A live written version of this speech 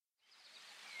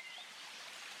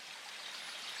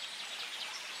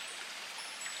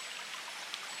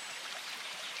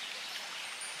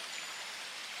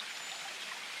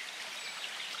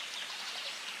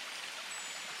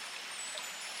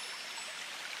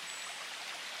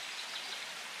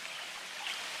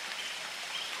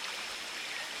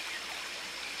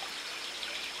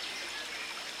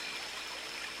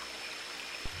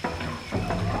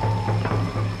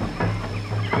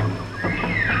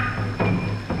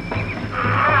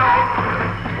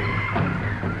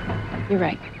You're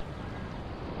right.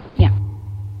 Yeah.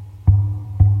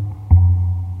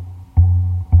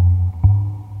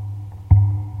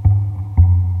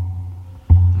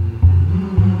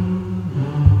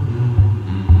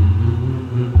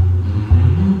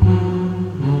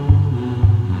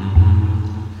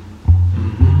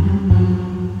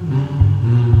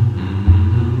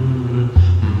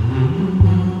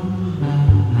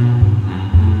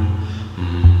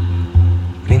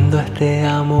 Brindo este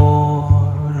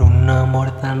amor, un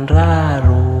amor tan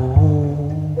raro.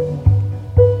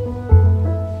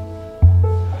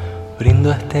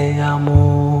 Brindo este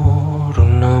amor,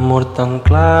 un amor tan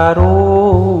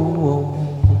claro.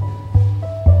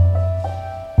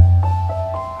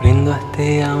 Brindo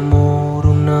este amor,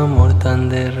 un amor tan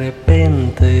de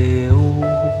repente.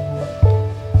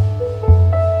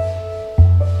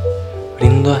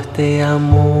 Brindo este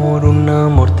amor, un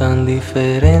amor tan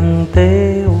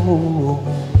diferente.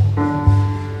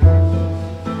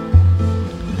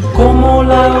 Como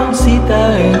la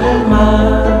oncita en el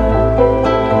mar,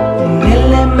 un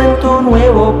elemento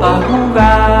nuevo para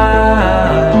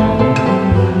jugar.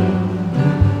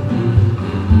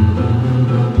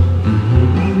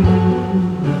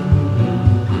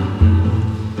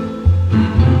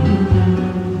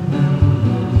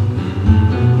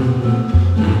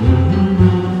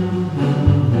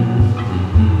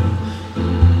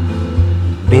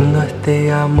 Brindo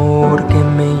este amor que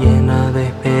me llena de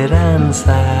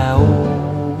esperanza.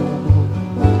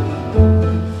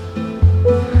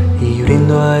 Y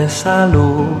brindo a esa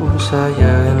luz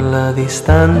allá en la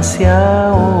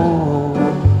distancia.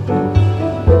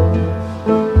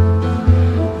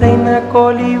 Reina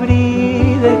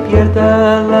colibrí,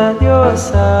 despierta a la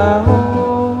diosa.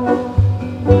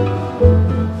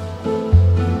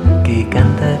 Que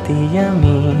canta a ti y a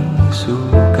mí su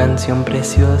canción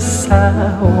preciosa.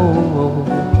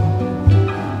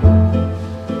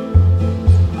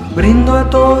 Brindo a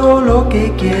todo lo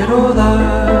que quiero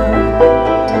dar,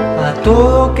 a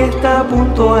todo que está a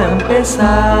punto de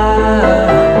empezar.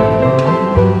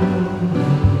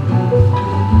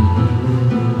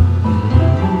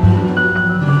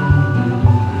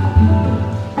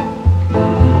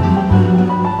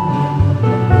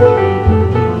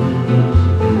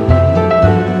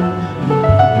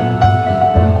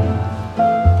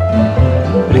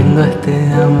 Brindo este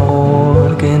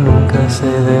amor que nunca se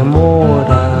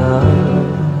demora.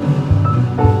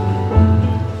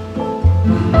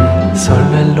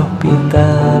 Solo el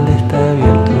hospital está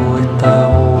abierto a esta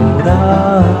hora.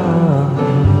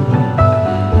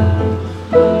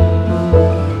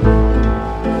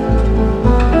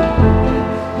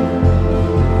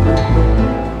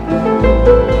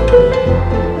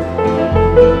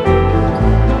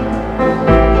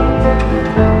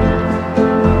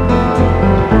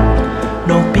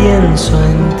 Pienso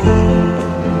en ti,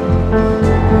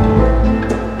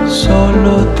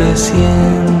 solo te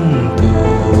siento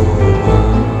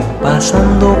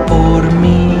pasando por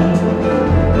mí,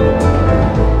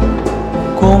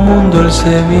 como un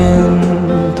dulce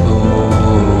viento.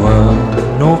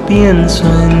 No pienso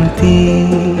en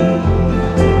ti,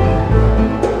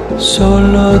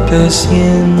 solo te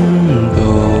siento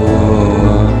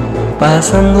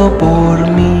pasando por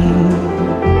mí,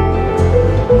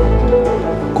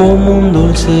 como un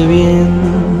dulce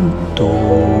viento.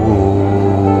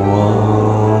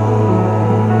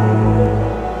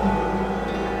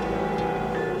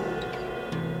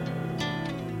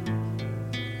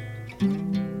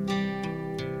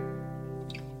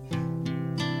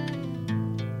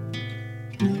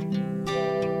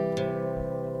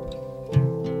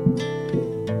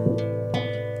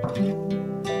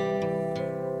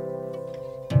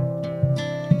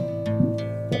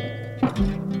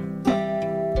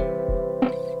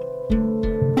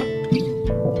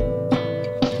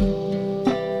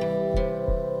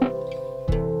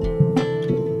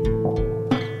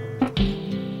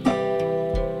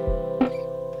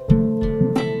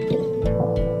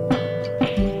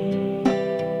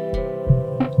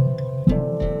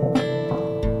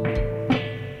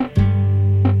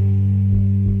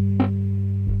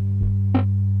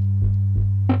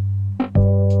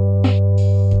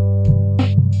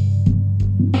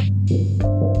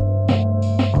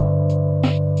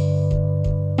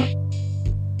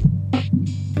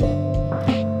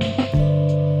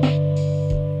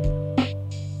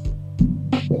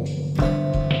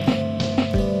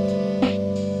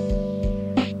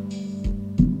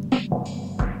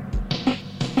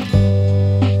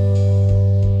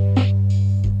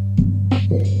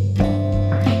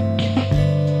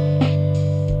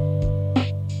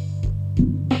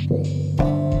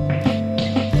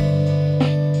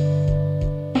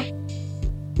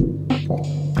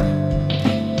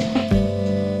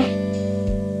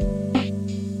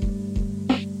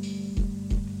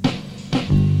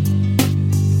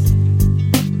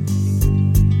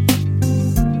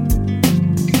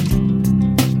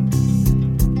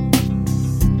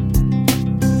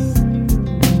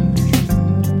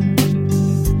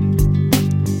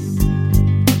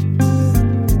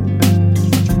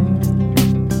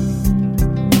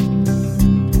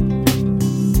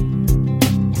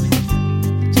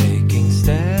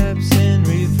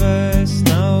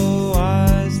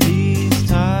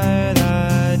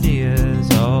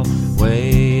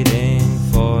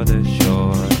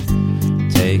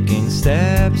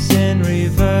 steps in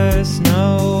reverse,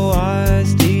 no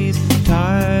eyes, these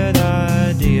tired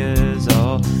ideas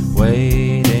all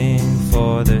waiting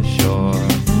for the shore.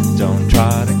 Don't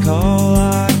try to call,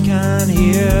 I can't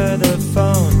hear the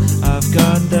phone. I've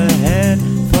got the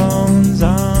headphones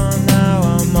on, now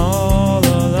I'm all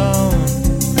alone.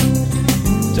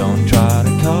 Don't try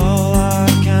to call, I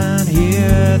can't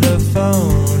hear the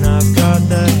phone. I've got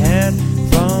the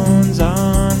headphones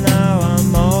on, now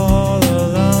I'm all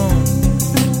alone.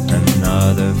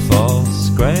 Another false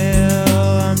grail,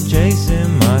 I'm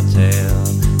chasing my tail,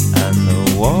 and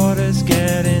the water's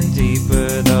getting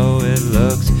deeper, though it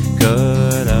looks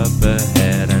good up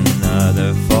ahead.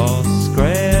 Another false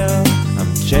grail,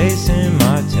 I'm chasing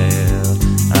my tail,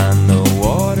 and the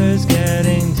water's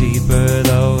getting deeper,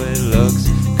 though it looks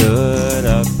good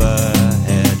up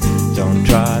ahead. Don't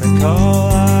try to call,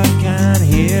 I can't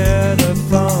hear the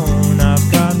phone.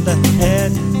 I've got the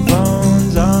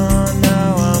headphones on,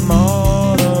 now I'm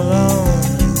all alone.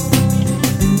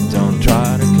 Don't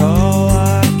try to call,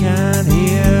 I can't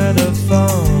hear the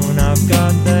phone. I've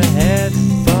got the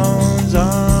headphones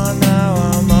on, now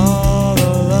I'm all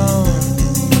alone.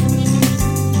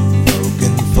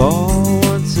 Broken fall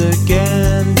once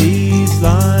again, these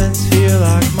lines feel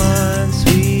like mine.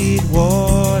 Sweet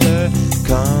water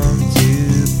come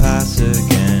to pass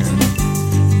again.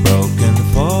 Broken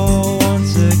fall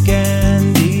once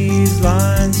again, these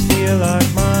lines feel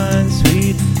like mine.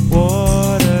 Sweet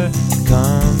water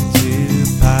come to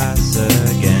pass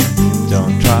again.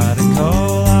 Don't try to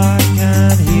call, I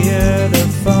can't hear the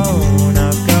phone.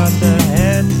 I've got the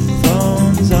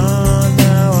headphones on,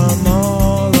 now I'm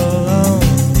all alone.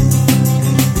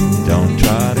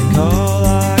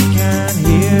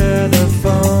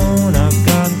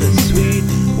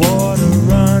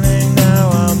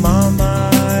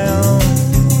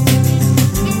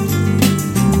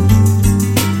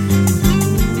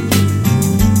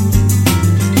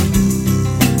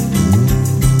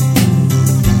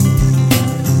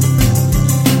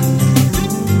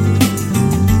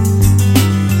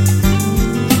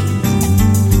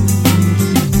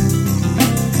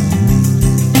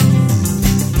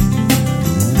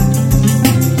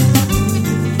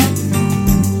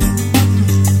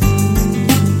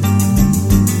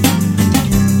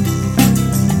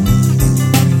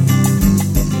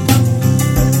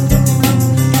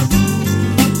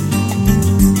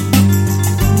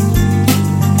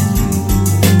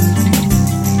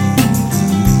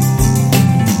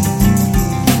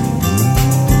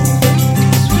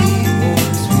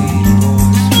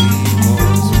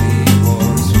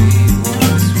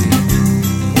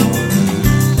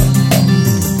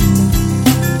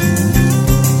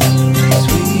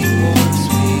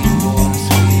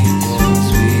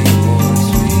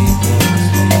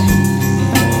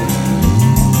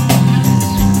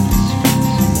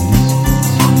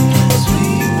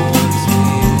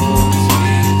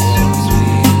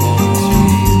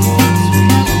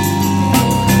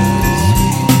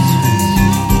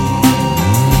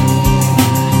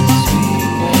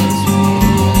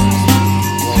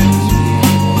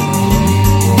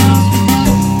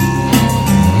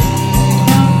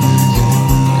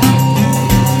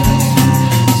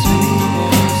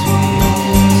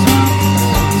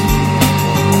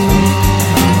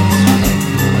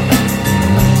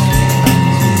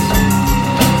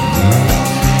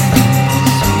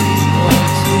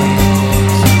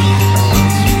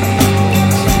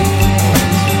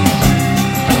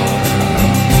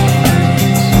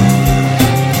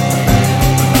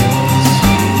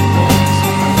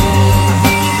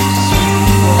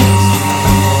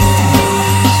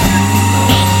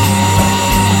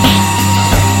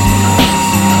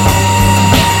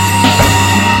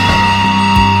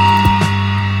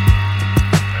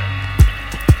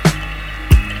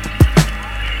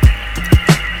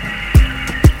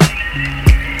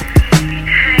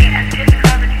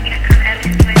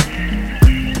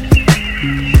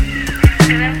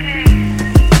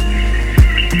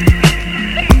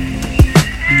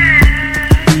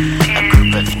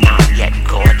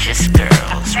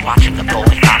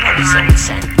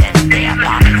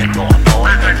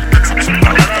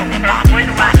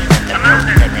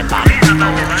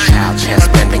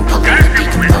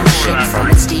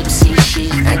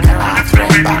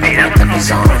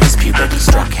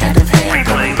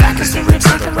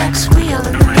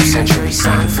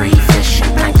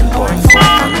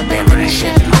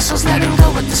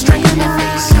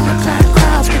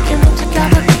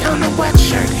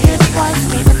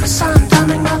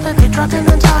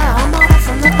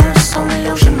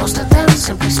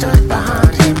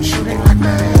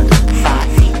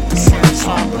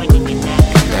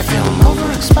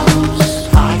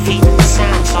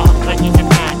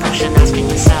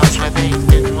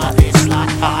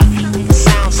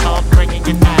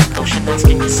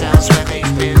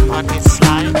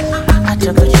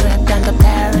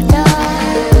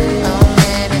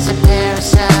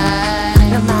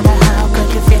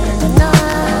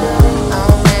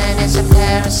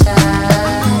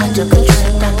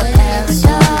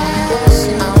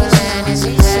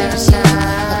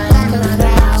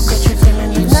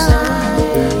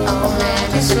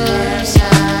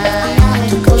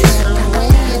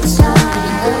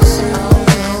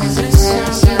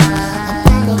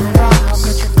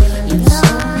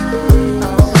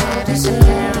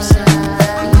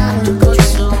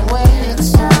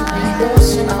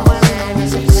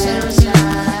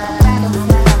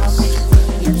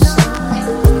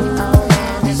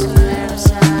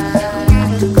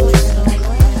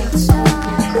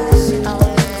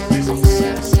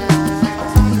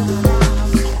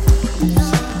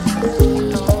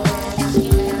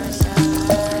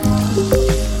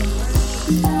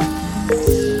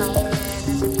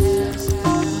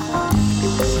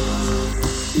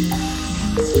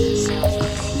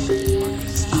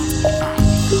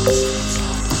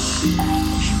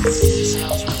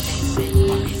 themselves what they've been,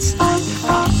 what it's like.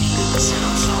 Finding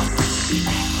themselves off, bringing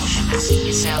that notion, asking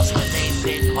yourselves what they've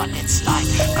been, what it's like.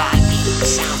 Finding the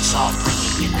sounds off,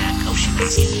 bringing in that ocean,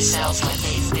 asking yourselves what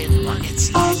they've been, what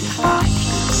it's like. Finding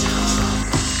the sounds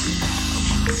off, bringing in that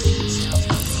ocean, asking yourselves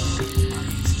what they've been, what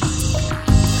it's like.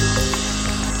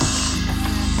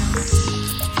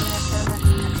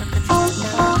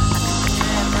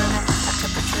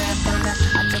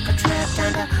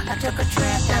 I took a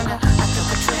trip down the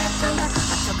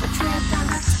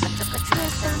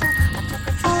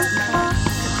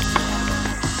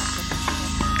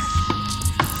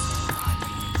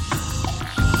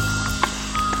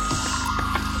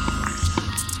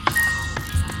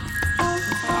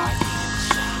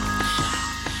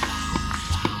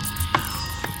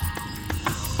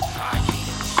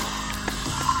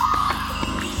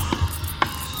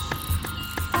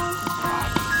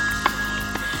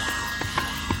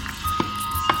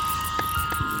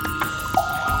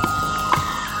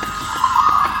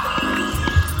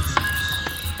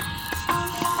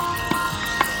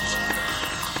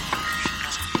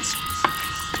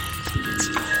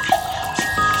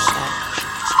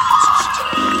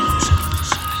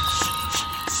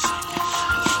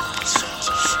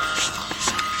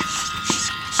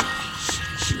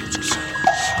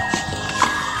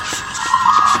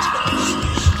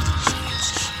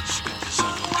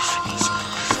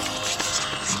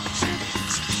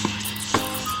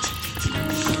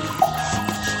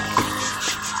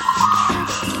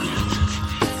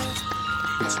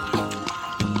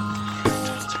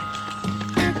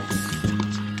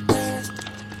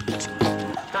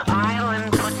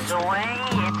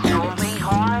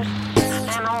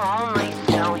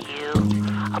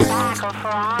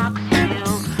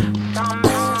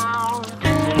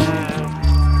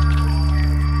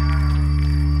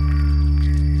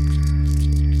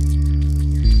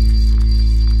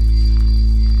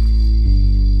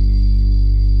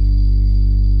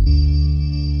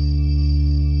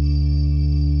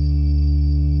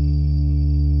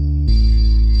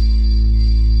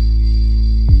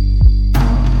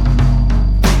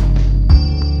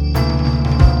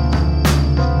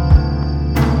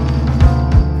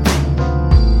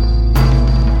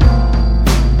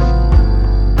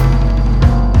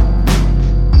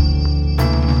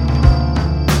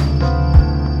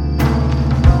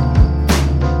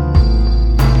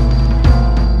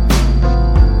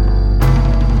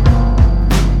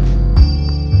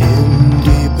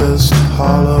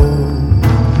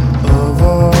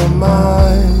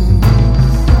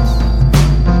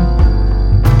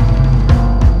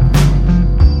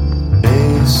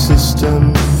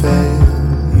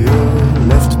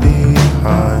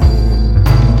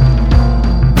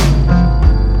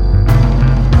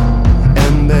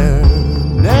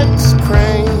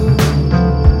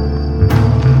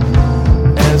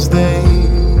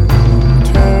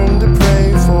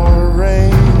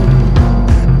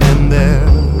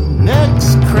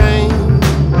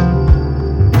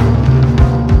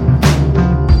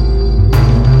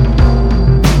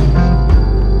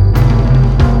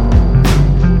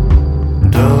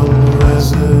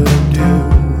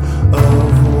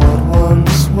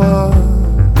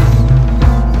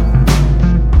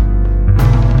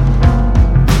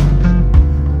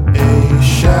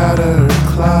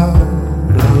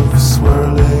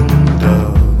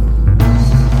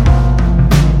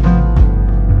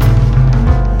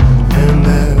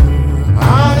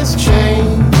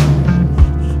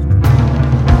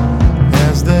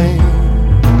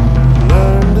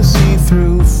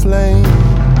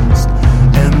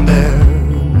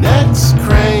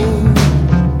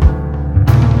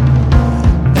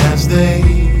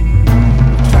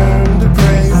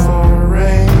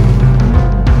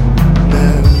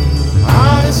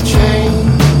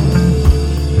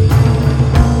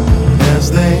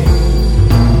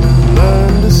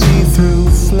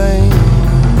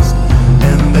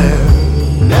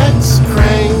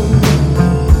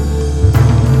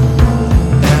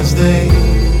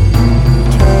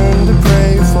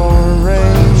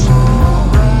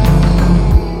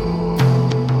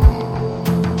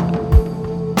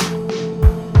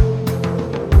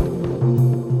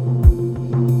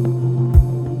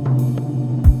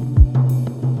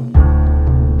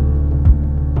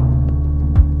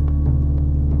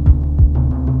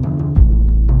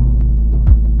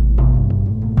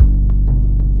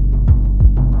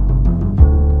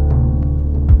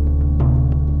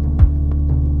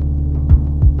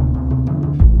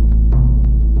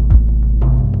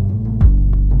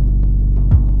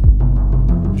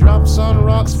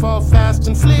rocks fall fast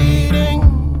and fleeting.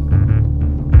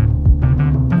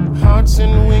 Hearts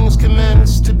and wings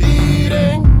commence to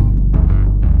beating.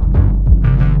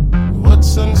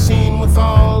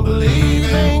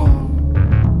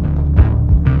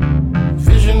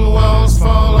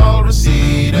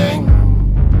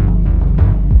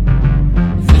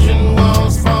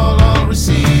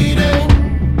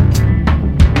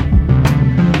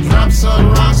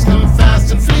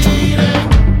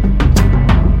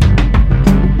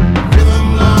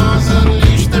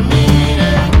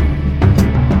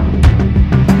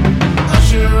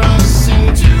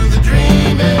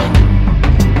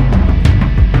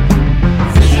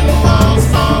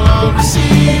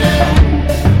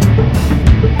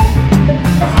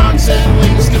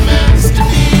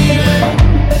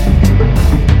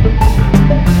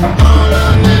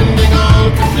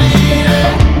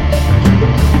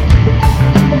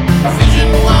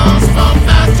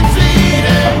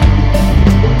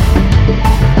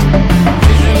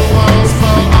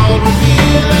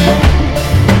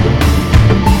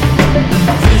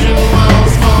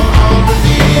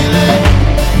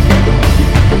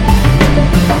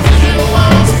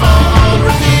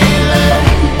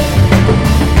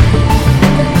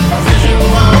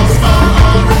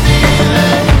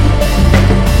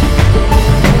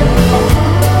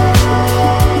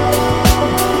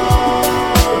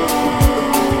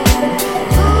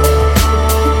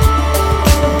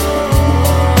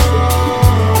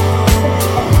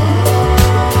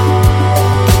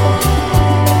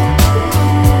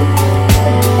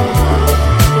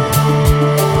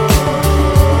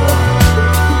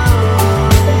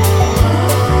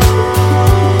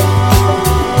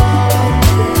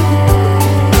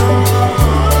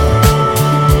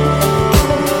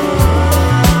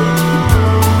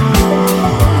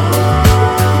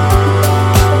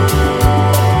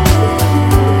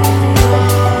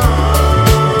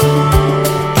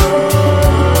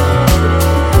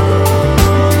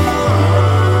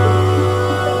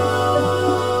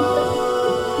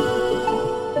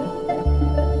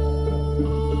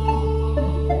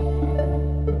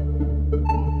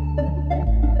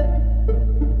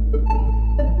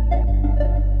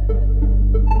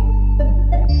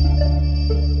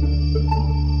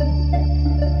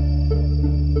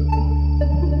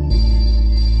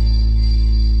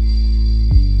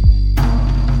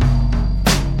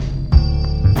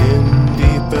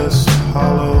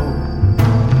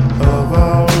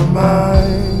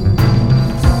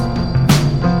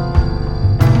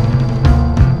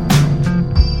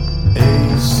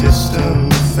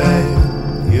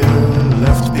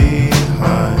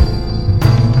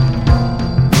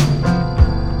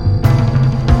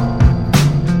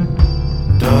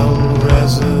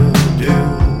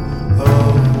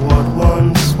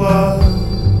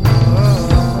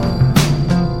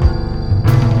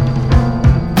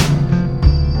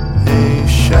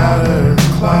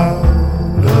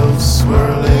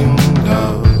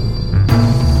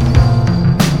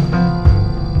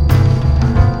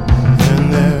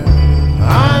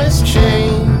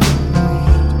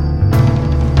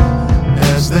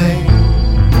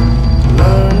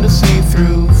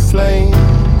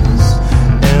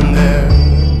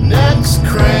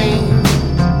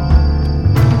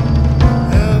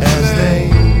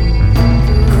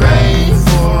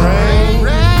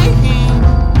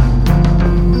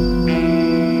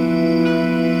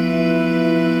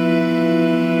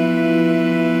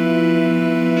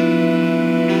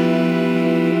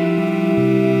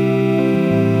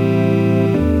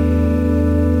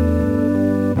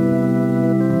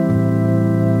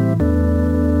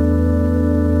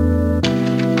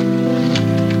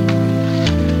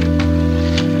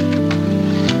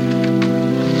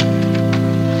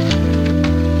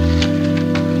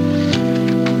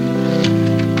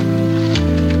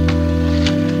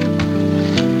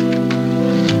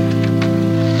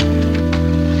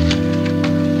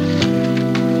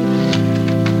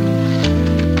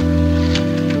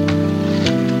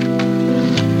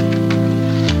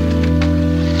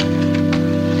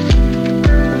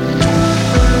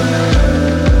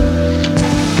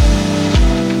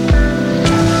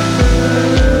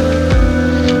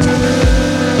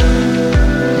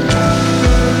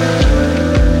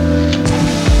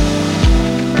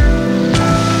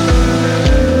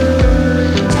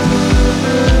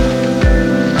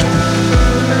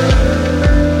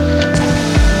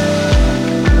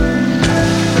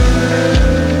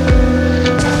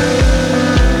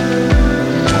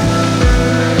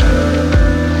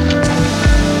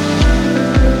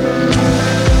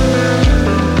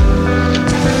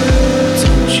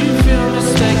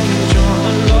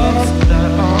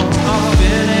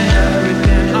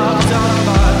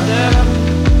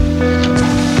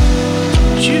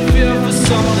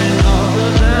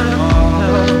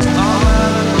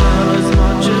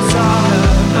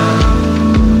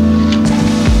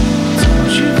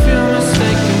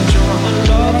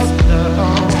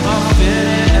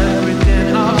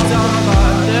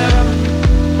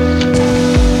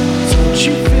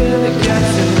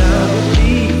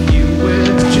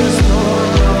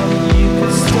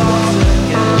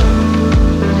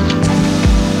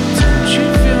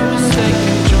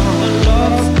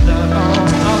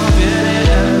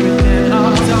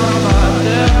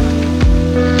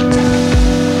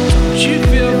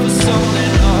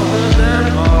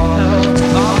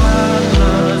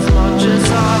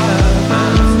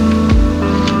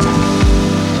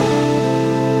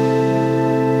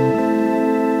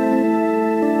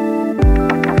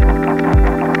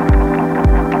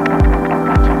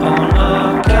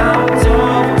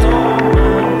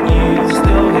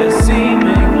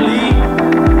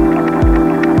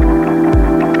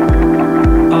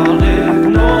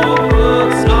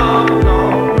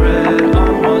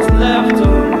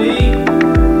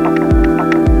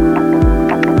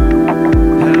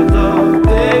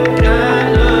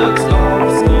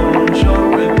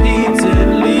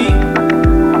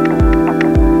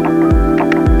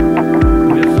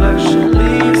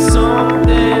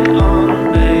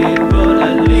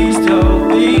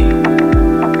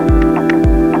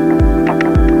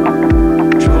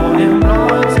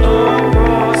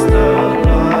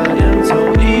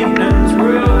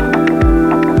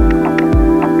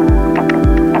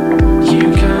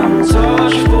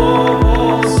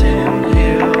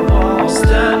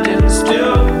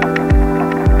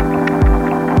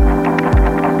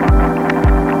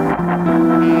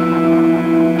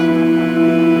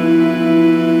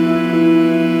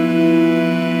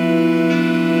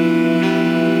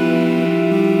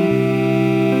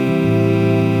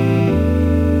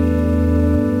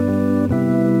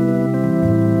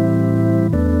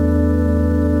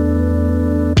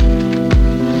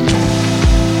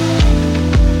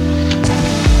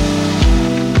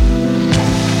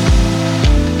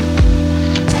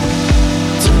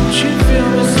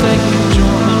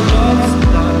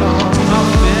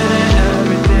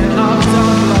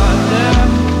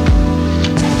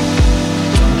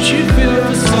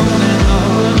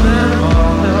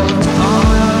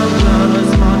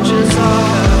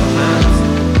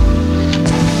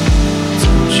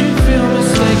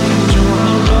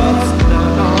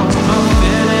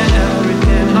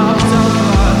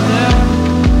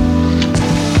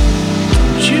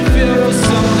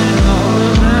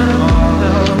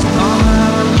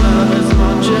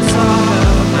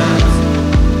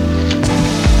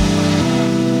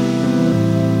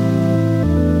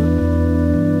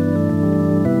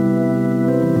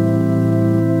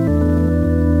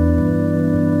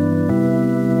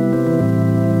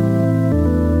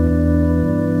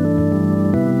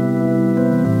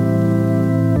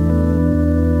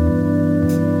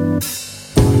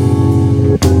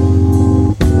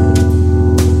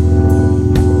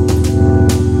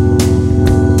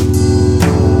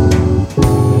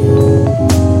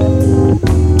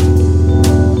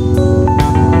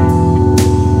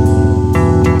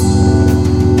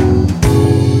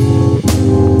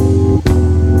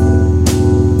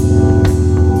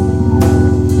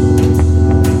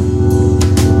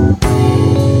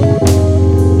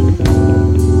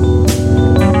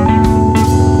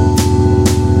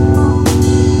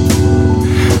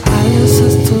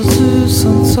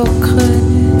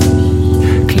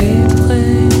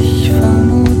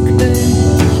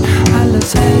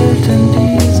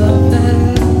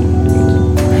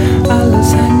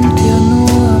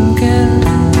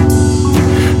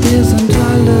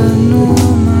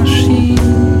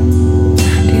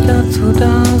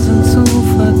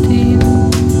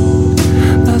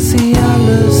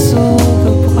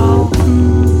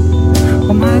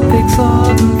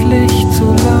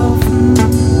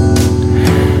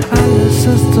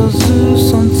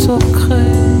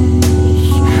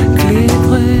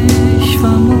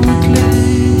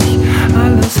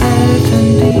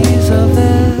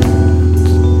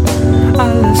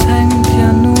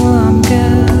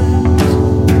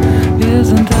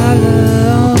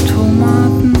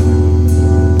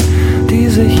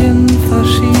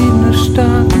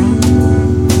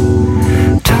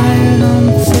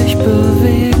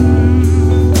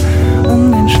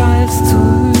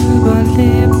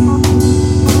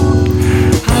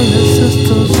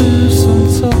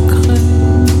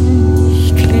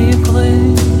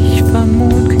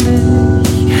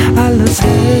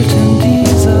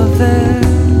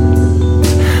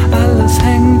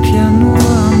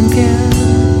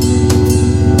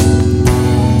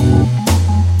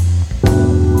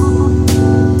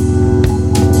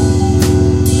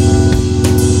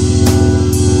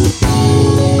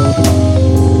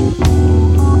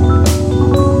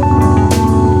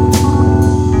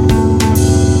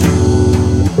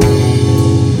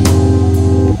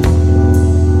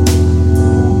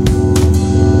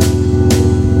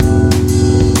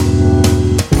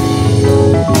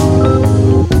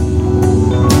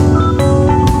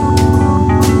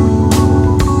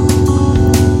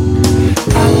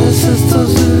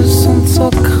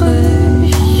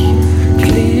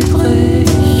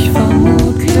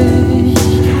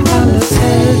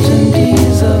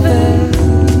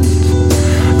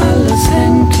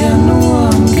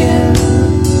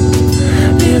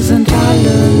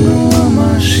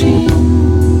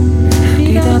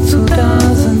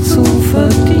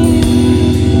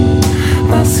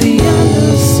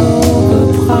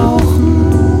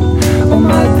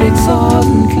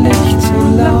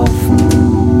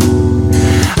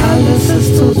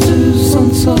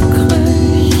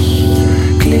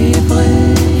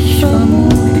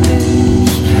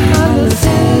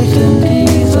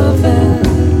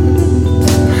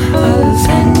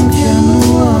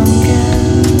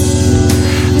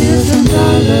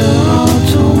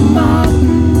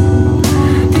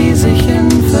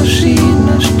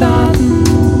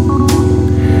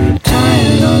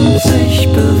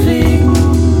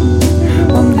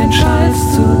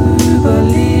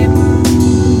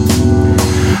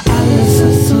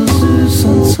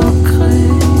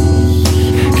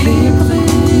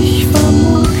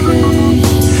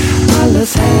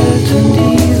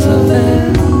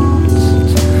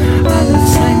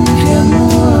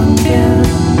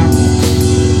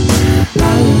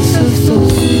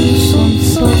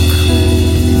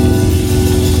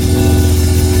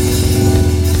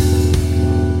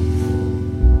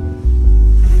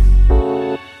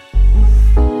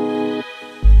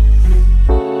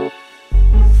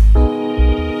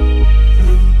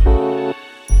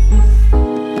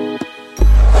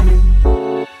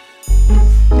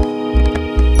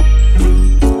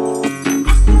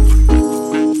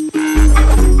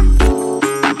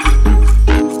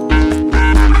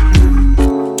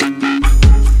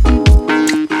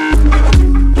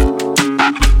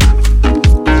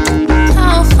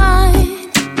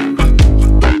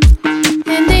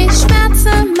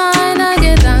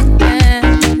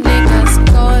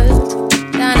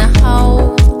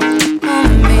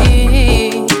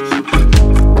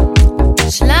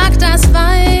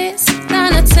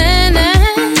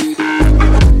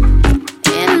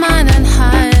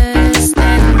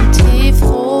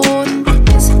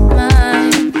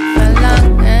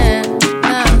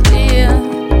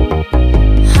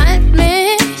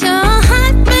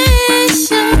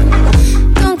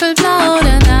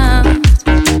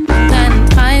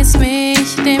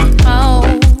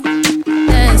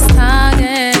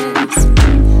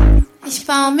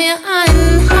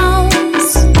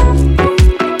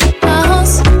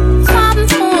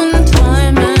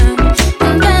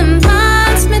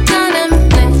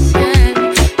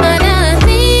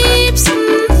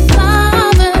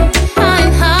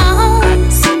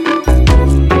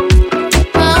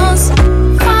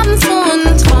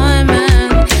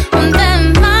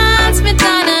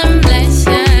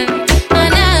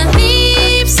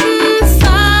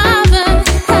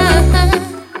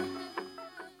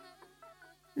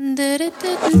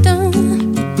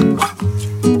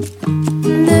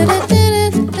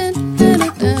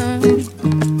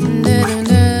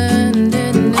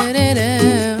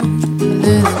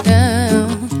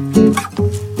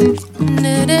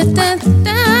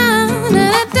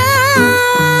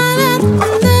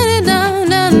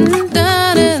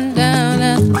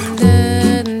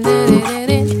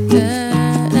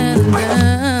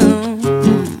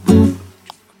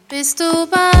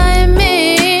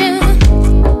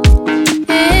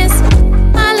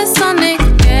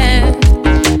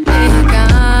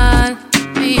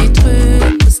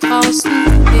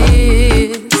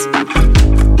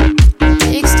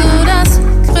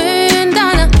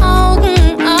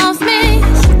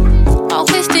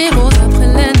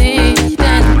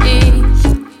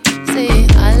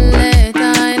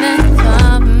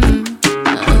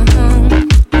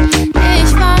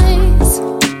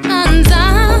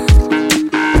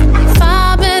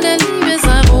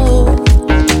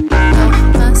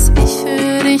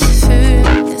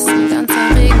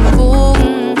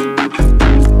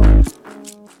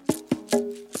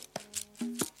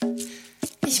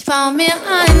 bau mir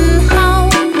ein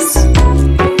Haus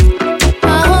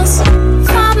aus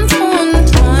farbenfrohen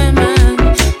Träumen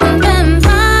und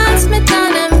bemal's mit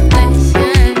deinem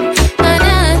Lächeln,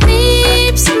 meiner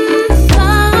liebsten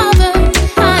Farbe.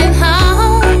 Ein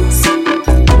Haus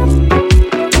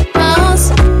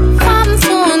aus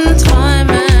farbenfrohen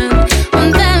Träumen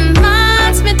und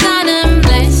bemal's mit deinem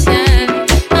Lächeln,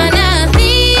 meiner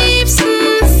liebsten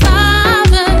Farbe.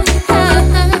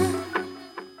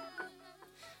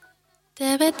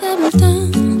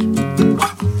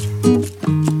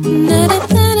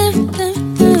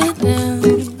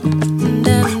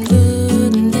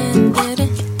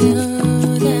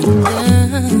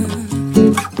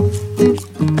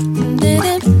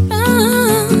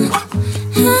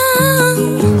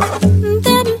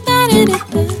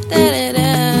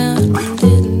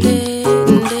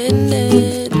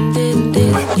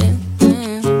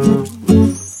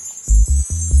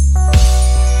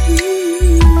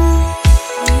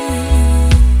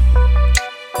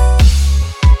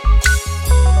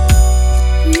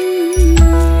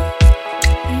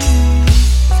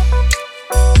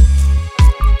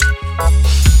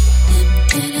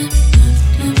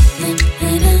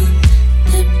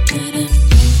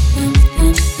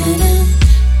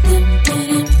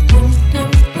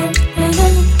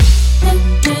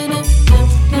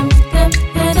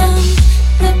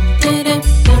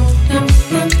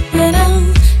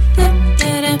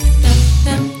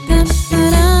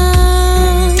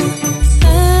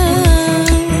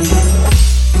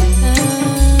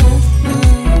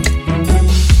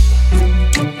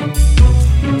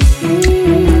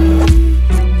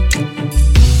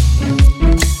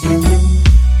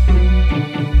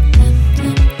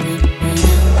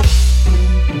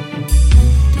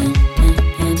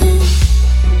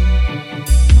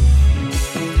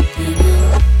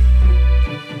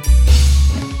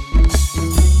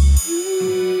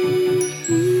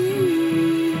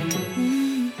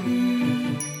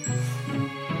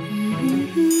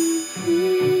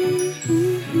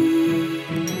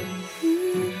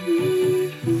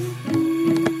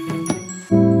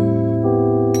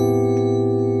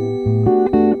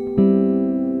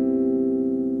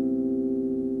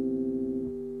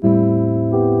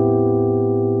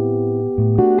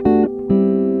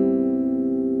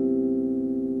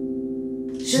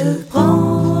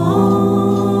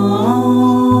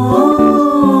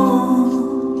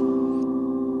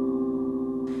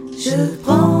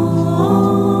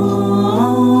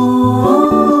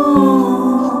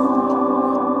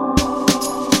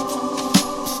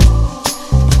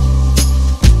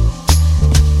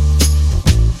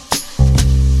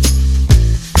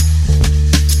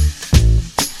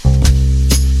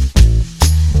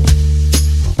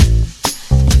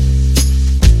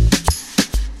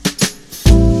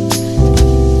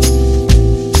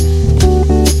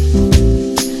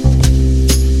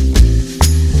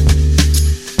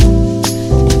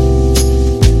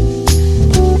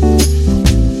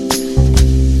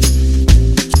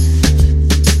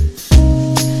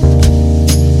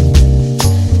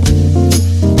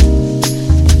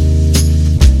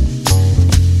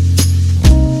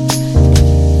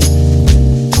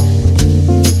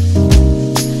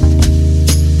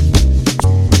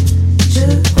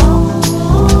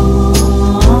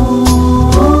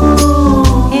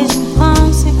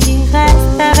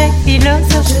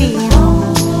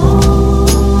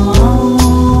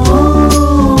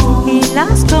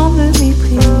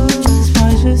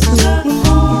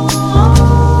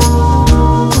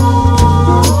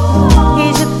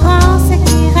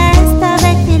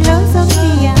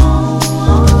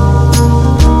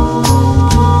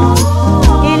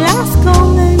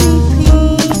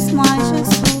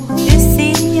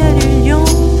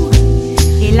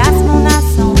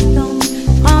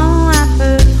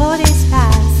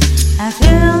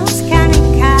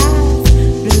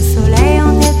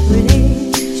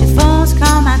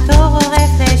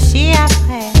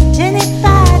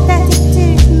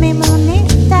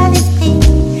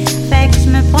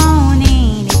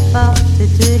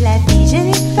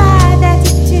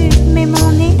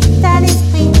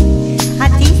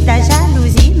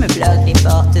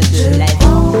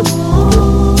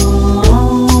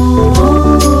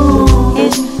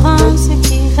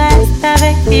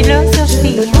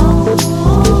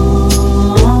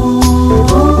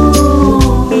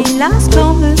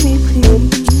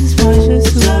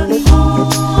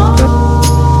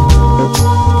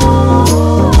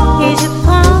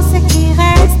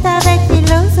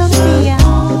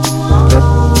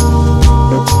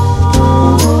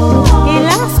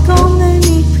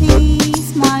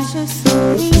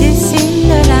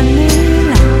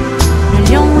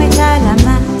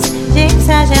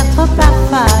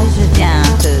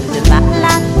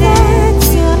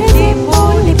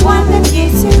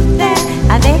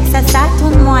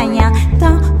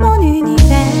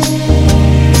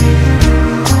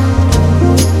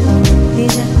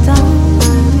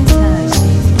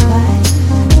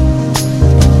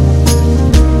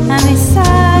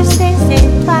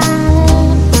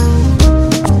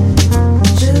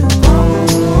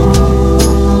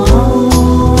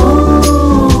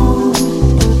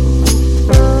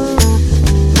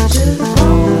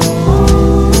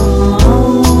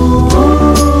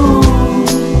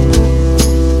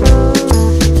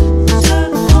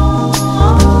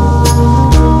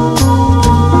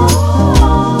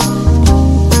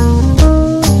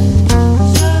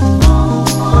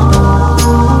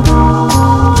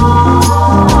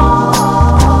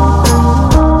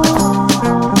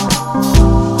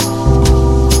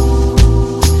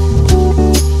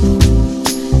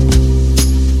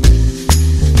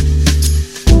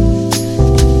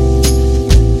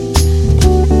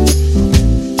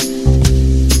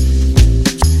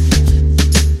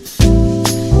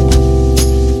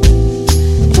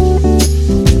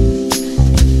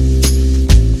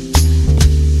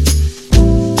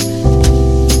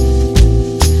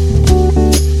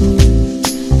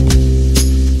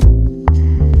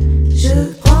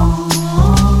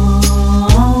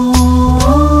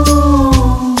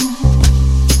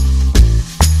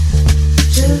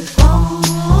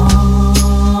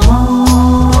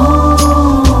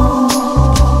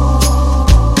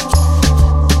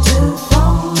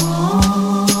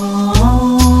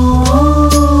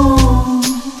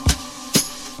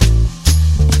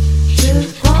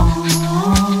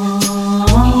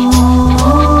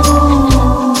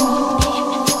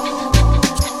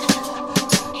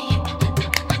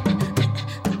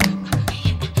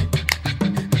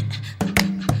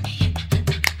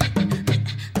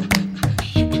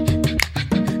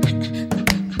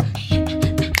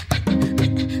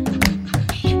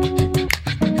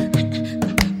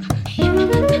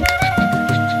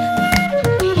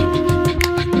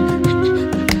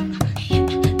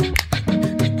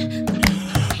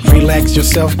 Relax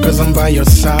yourself, cause I'm by your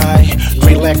side.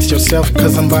 Relax yourself,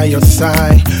 cause I'm by your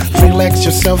side. Relax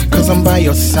yourself, cause I'm by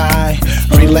your side.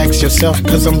 Relax yourself,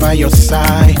 cause I'm by your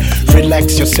side.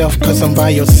 Relax yourself, cause I'm by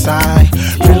your side.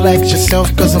 Relax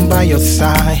yourself, cause I'm by your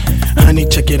side. Honey,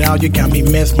 check it out, you got me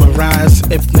mesmerized,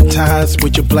 hypnotized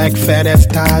with your black fat ass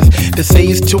thighs. They say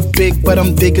it's too big, but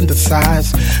I'm digging the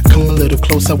size. Come a little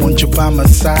closer, I want you by my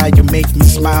side. You make me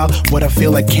smile, what I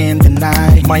feel I can't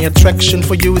deny. My attraction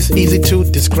for you is easy to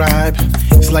describe.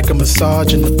 It's like a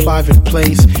massage in a private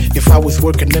place. If I was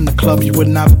working in the club, you would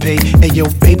not pay. Hey yo,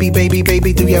 baby, baby,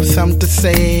 baby, do you have something to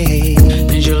say?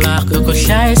 Njulaka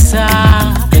kuhlayisa,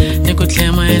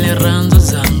 nikutlema ile ranzo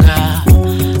zanga.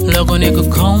 Loko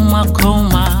nikukoma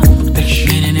koma,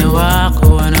 minene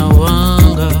wako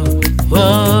wanawanga,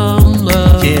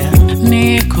 wanga.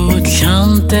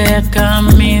 Nikutlanteka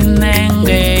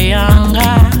minenge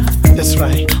yanga. That's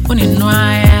right.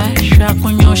 Uninwaya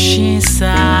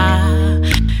shakunyoshisa,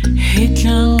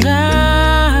 hitlanga.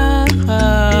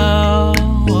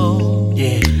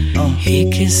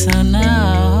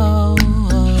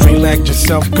 Relax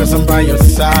yourself, cause I'm by your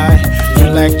side.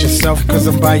 Relax yourself, cause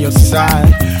I'm by your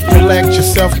side. Relax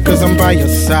yourself, cause I'm by your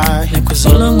side.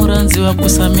 Nikuzula muranzi wa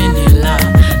kusaminila,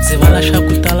 zivala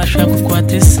shakutala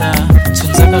shakukwatisa,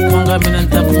 tunzaka kwanga mina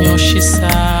ntakunyoshisa.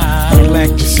 Relax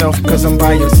yourself, cause I'm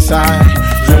by your side.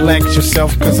 Relax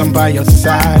yourself, cause I'm by your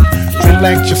side.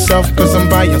 Relax yourself, cause I'm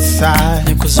by your side.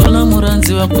 Nikuzula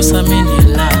muranzi wa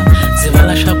kusaminila,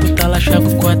 zivala shakutala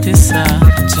shakukwatisa,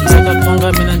 tunzaka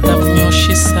kwanga mina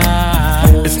ntakunyoshisa.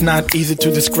 It's not easy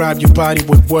to describe your body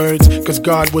with words, cause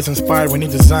God was inspired when he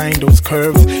designed those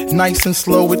curves. Nice and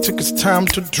slow, it took his time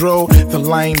to draw the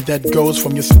line that goes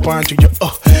from your spine to your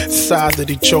side that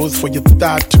he chose for your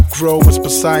thought to grow. It's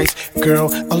precise, girl,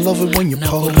 I love it when you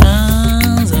pose.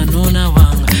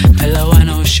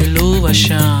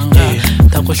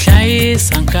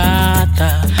 Takuhlayisa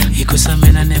nkata,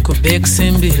 ikusamena nekubekisa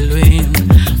embilweni.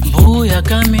 Mbuya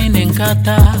kamine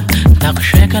nkata,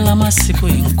 takusheka la masiku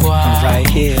inkwa. Right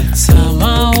here.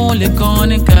 Sama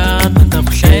ulikoni nkata,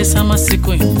 takuhlayisa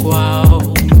masiku inkwa.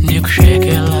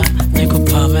 Nikushekela,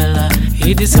 nikupamela,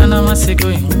 idisana masiku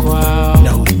inkwa.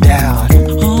 No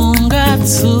doubt.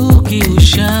 Ungatsuki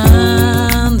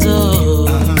ushanzo.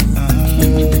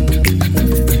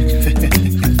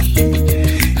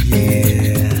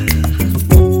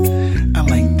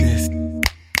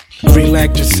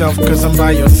 Relax yourself, cause I'm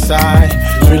by your side.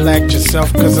 Relax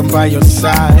yourself, cause I'm by your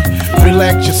side.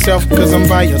 Relax yourself, cause I'm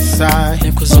by your side.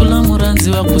 Nikuzula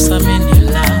muranzi wa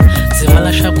kusaminila,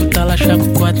 zivala shakutala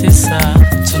shakukwatisa,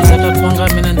 tunzaka kwanga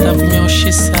mina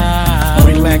ntakunyoshisa.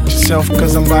 Relax yourself,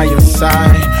 cause I'm by your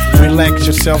side. Relax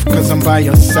yourself, cause I'm by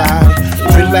your side.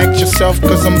 Relax yourself,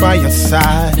 cause I'm by your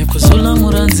side. Nikuzula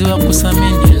muranzi wa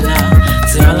kusaminila,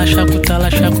 zivala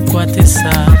shakutala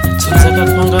shakukwatisa, tunzaka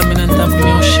kwanga mina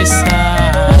ntakunyoshisa.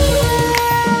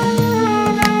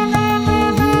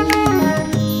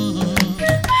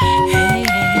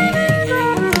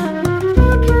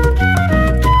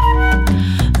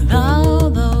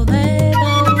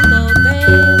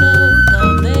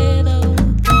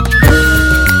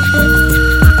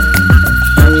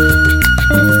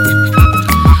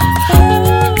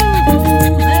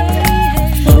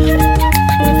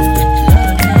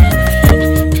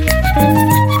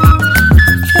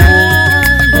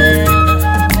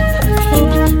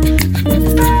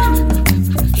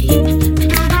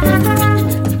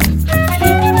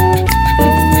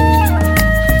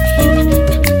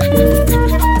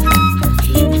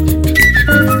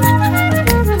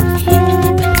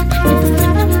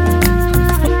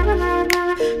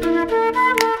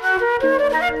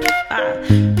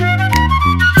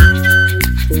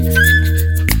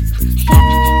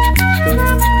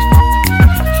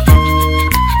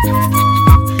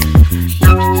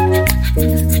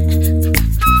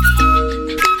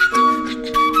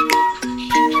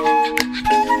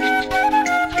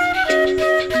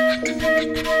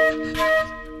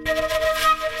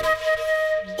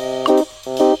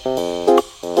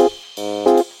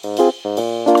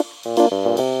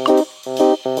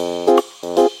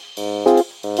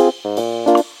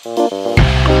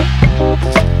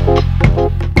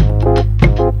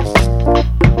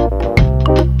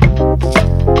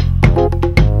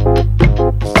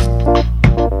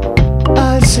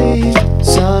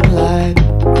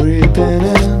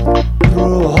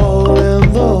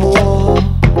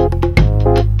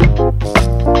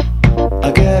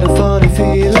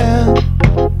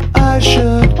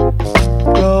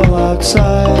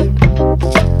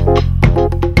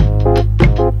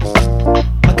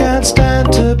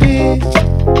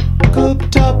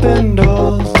 cooped up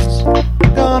indoors.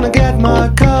 Gonna get my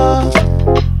car,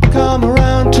 come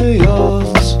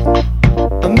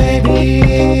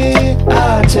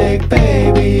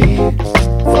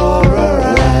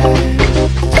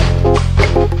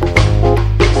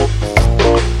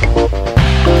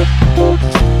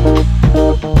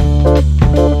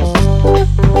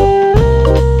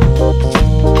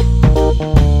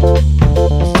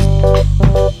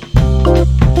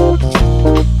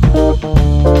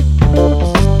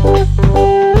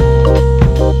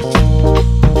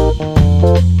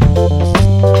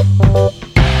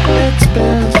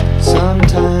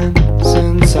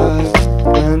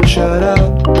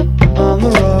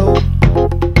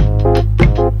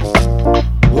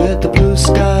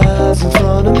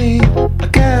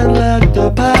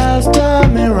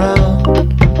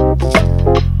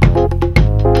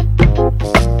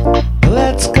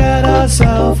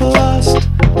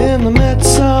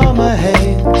summer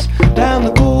haze, down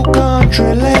the cool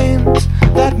country lanes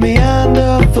that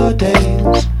meander for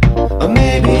days. Or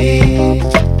maybe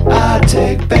I'd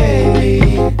take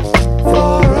baby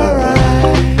for a ride.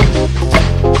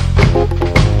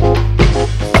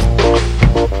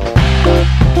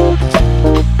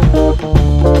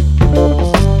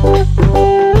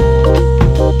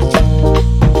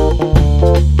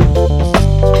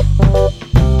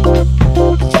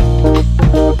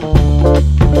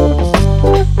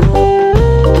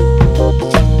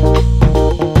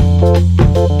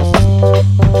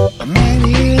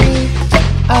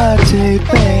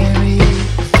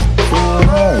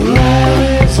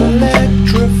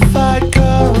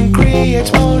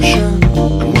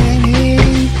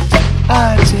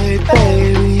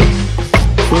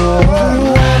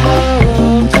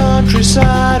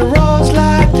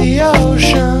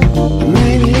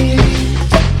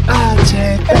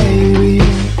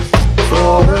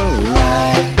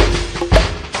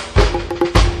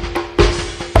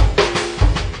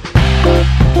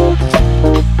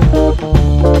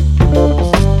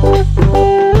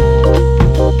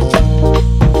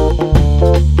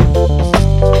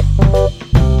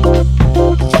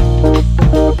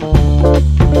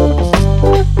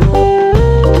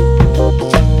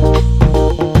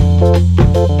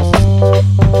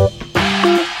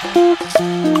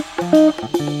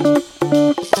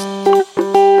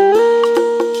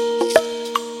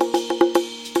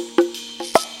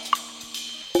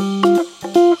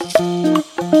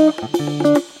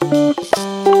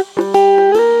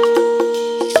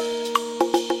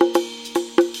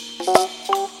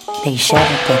 They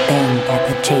shuddered to think that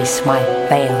the chase might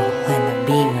fail when the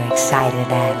beaver, excited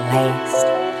at last,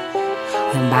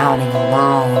 went bounding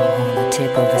along on the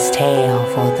tip of his tail,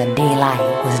 for the daylight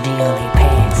was dearly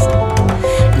past.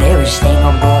 And every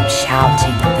single boom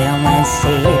shouting the bellman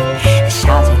said,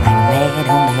 shouting like lead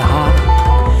on the heart.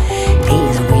 He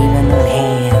is waving his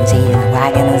hands, he is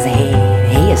wagging his head,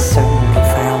 he has certainly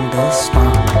found the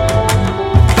storm.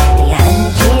 They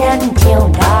hunted until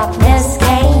darkness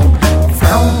came,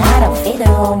 found not a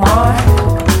fiddle mark,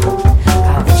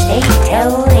 of which they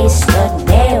tell they stood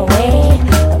their way,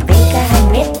 a baker had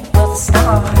met with a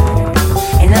star.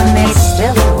 In the midst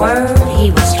of the word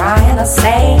he was trying to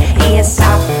say, he has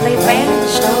softly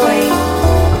vanished away.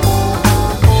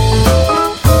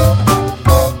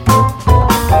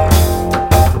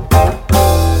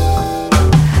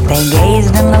 They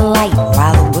gazed in the light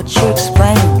while the butcher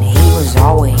explained he was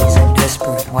always a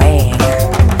desperate wag.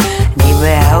 They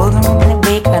beheld him in the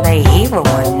baker, the hero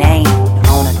named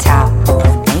on the top of a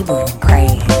neighboring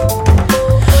crag.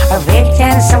 A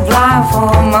victim sublime for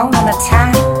a moment of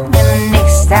time, and the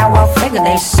next hour figure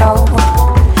they saw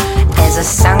as a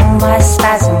sung by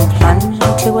spasm plunged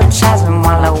into a chasm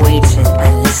while I waited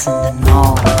and listened and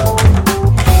all.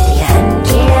 They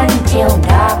hunted until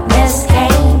darkness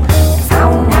came,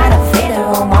 found not a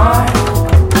fiddle mark,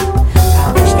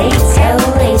 of which they tell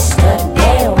they stood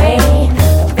their way,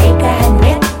 a baker had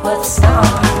met with a star.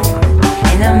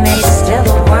 In the midst of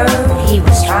the word he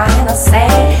was trying to say,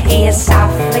 he has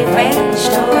softly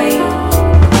vanished away.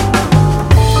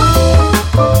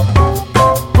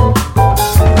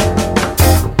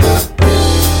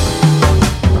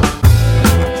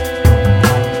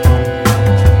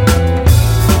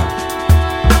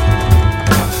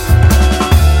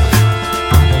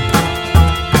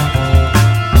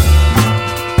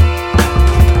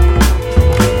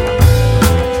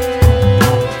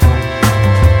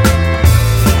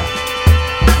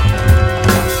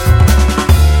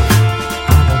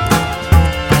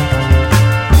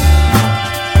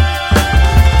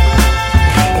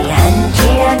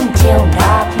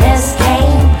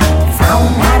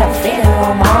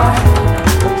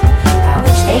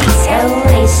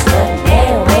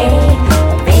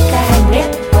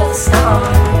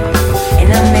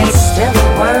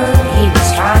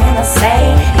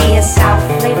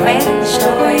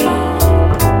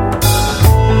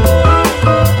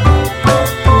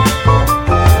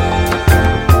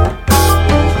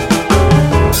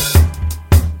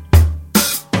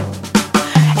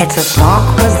 It's a snark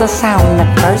was the sound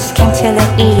that first came to the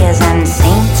ears and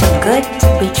seemed too good to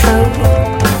be true.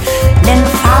 Then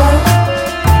followed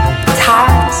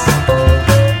taunts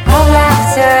of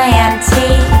laughter and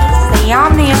tears. The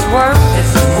ominous word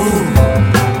is a move,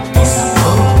 it's a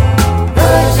move.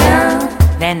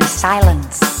 Then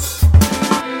silence.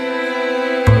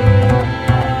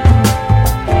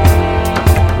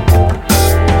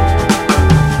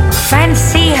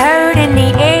 Fancy heard in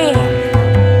the air,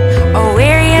 a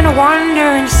weary and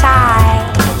wandering sigh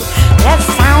that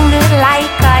sounded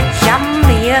like a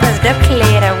jumbly other's declare.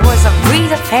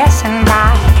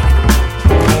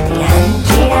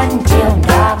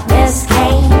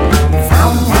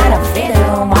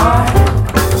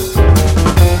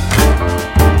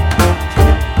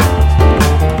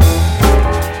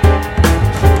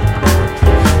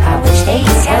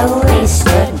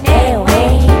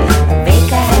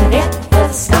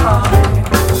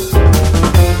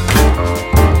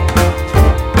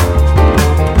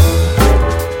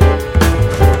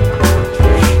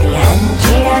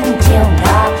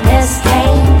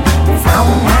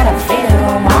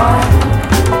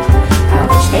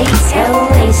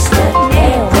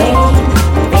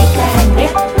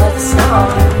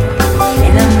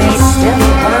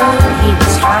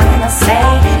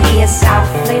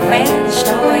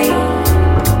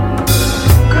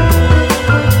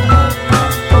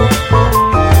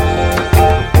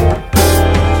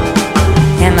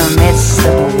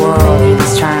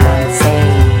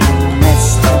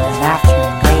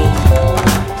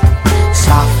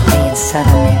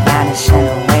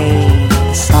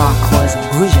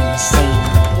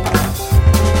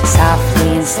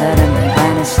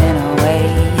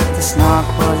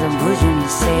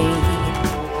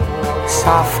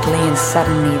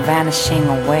 vanishing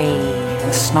away.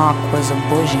 The snark was a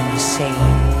bosom, you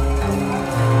say.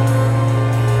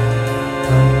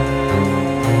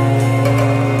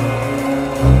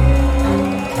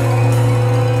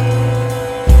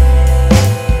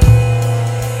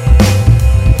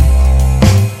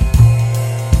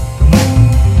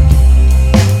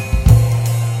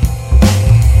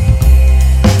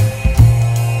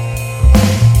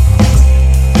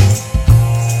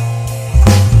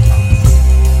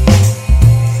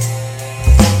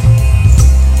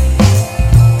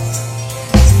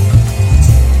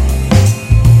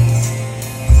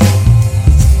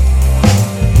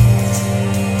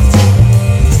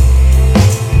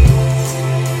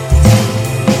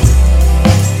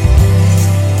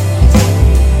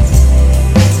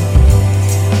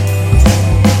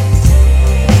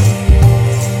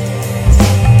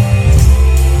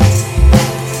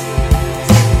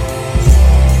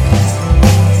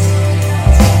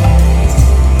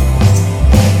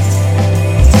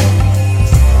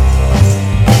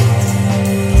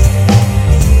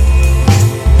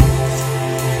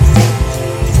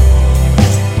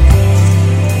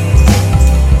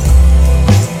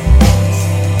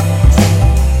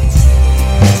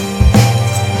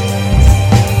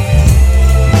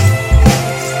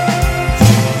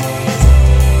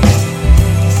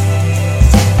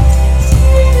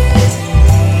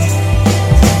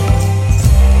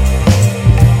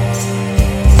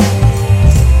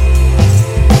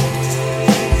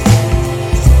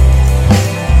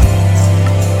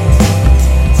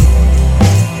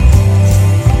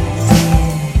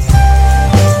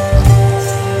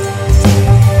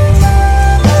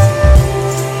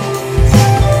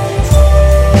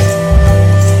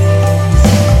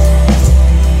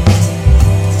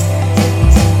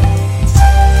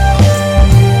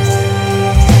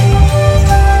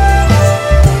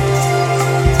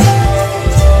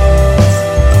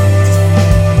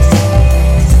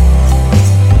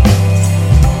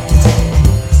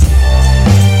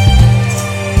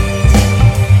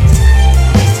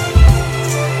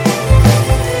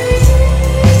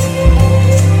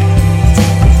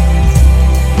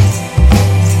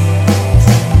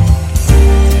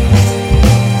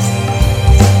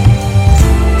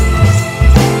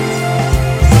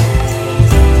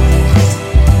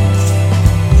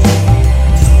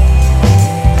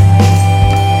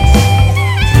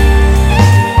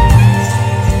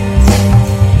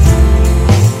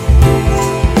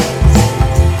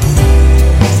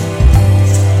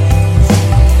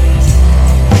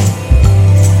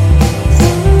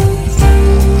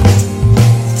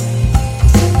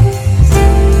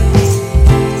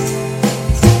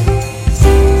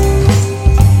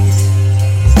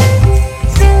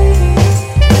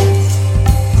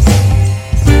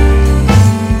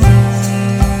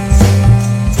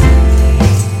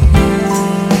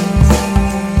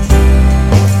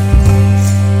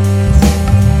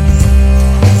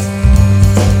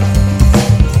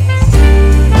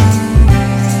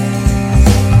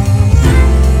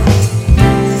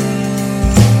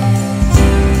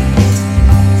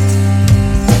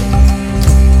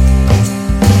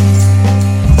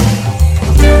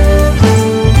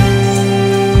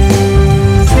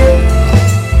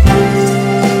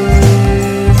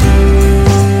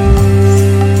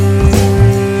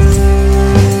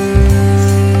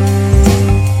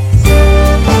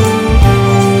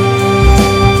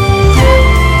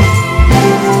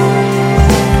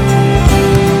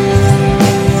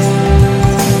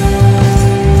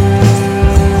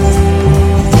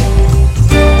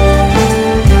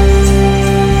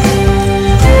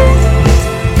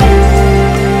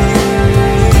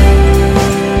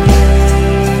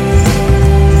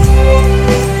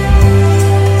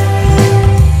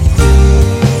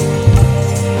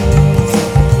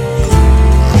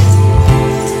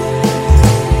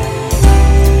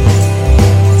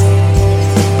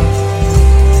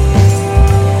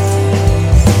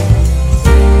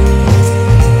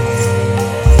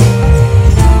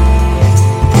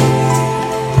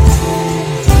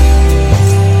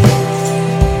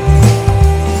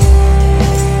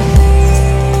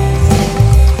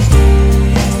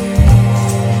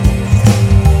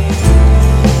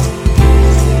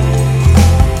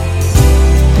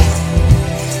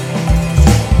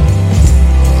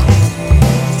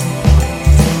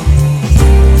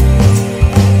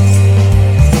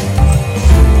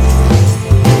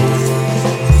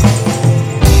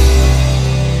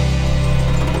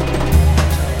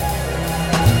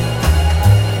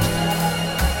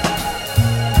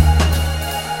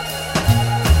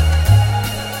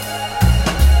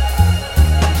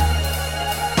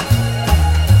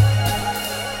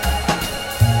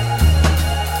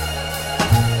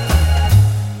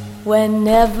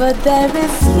 Whenever there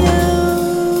is you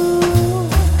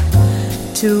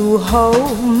to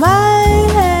hold my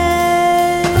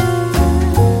hand,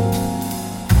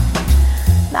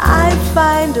 I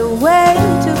find a way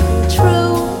to be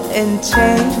true and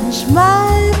change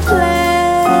my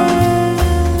plan.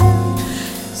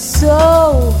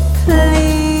 So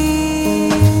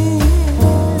please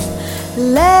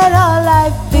let our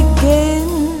life begin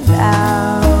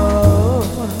now.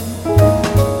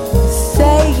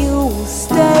 Say you will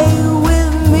stay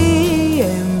with me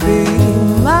and be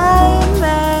my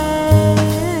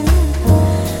man.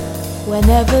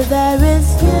 Whenever there is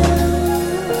you,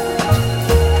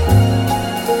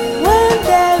 when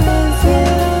there is you,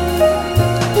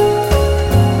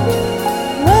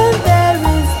 when there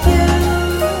is you,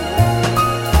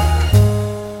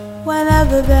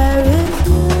 whenever there is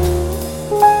you.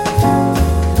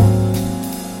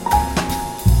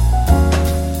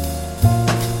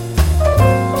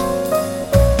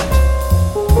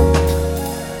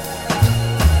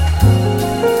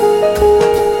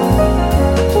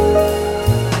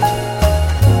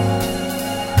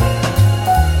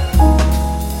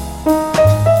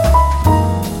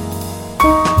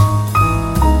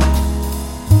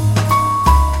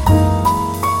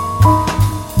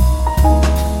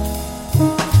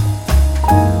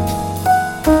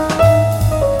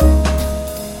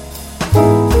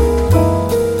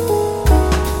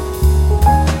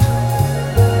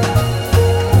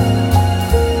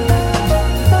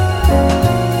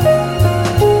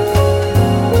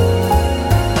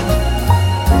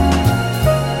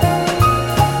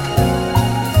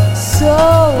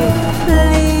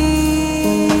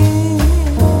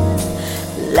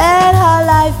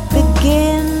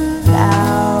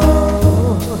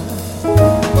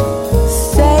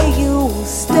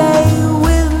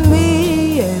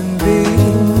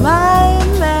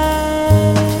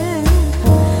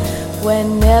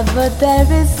 Whenever there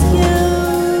is you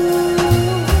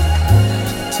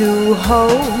to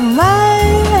hold my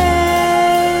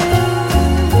hand,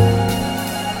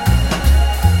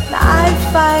 I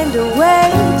find a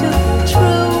way to be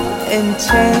true and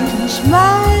change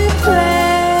my plan.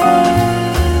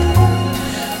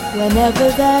 Whenever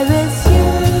there is you,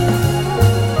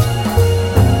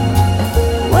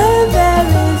 when there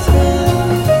is you,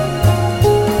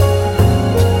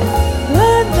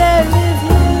 when there is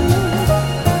you,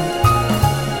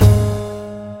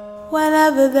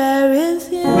 whenever there is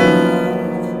you.